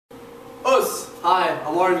Hi,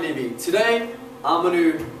 I'm Warren Levi. Today I'm going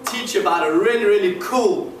to teach you about a really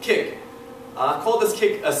cool kick. I call this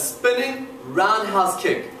kick a spinning roundhouse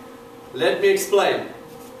kick. Let me explain.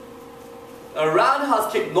 A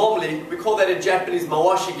roundhouse kick, normally we call that in Japanese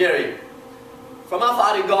mawashi geri. From our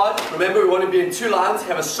fighting guard, remember we want to be in two lines,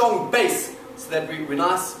 have a strong base so that we're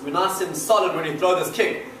nice and solid when you throw this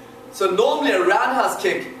kick. So normally a roundhouse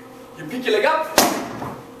kick, you pick your leg up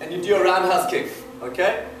and you do a roundhouse kick.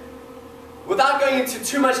 Okay? Without going into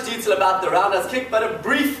too much detail about the roundhouse kick, but a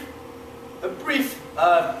brief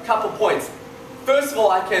couple points. First of all,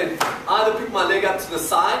 I can either pick my leg up to the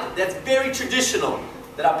side. That's very traditional.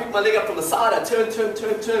 That I pick my leg up from the side, I turn,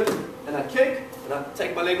 and I kick, and I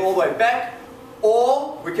take my leg all the way back.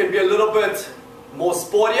 Or we can be a little bit more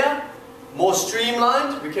sportier, more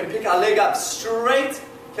streamlined. We can pick our leg up straight.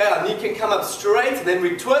 Okay, our knee can come up straight, and then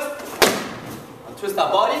we twist. I twist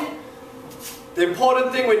our body. The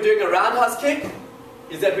important thing when doing a roundhouse kick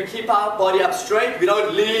is that we keep our body up straight. We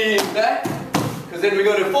don't lean back, because then we're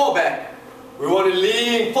going to fall back. We want to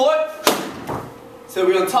lean forward, so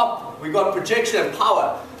we're on top. We've got projection and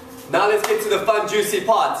power. Now let's get to the fun, juicy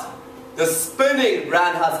part. The spinning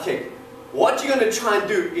roundhouse kick. What you're going to try and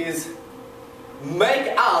do is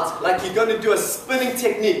make out like you're going to do a spinning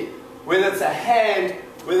technique, whether it's a hand,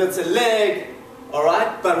 whether it's a leg,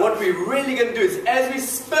 alright? But what we're really going to do is, as we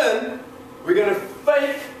spin, we're going to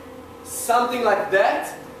fake something like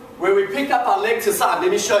that, where we pick up our leg to side. Let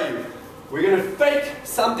me show you. We're going to fake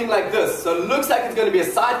something like this. So it looks like it's going to be a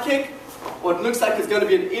side kick, or it looks like it's going to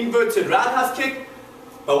be an inverted roundhouse kick.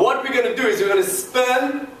 But what we're going to do is we're going to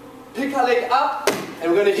spin, pick our leg up, and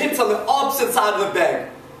we're going to hit on the opposite side of the bag.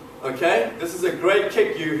 Okay? This is a great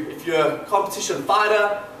kick. If you're a competition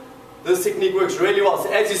fighter, this technique works really well.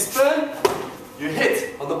 So as you spin, you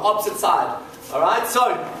hit on the opposite side. Alright?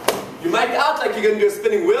 So you make out like you're going to do a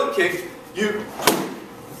spinning wheel kick. You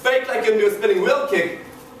fake like you're going to do a spinning wheel kick,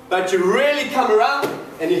 but you really come around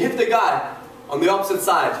and you hit the guy on the opposite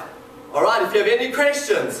side. Alright, if you have any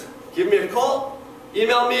questions, give me a call,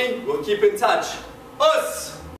 email me, we'll keep in touch. Us!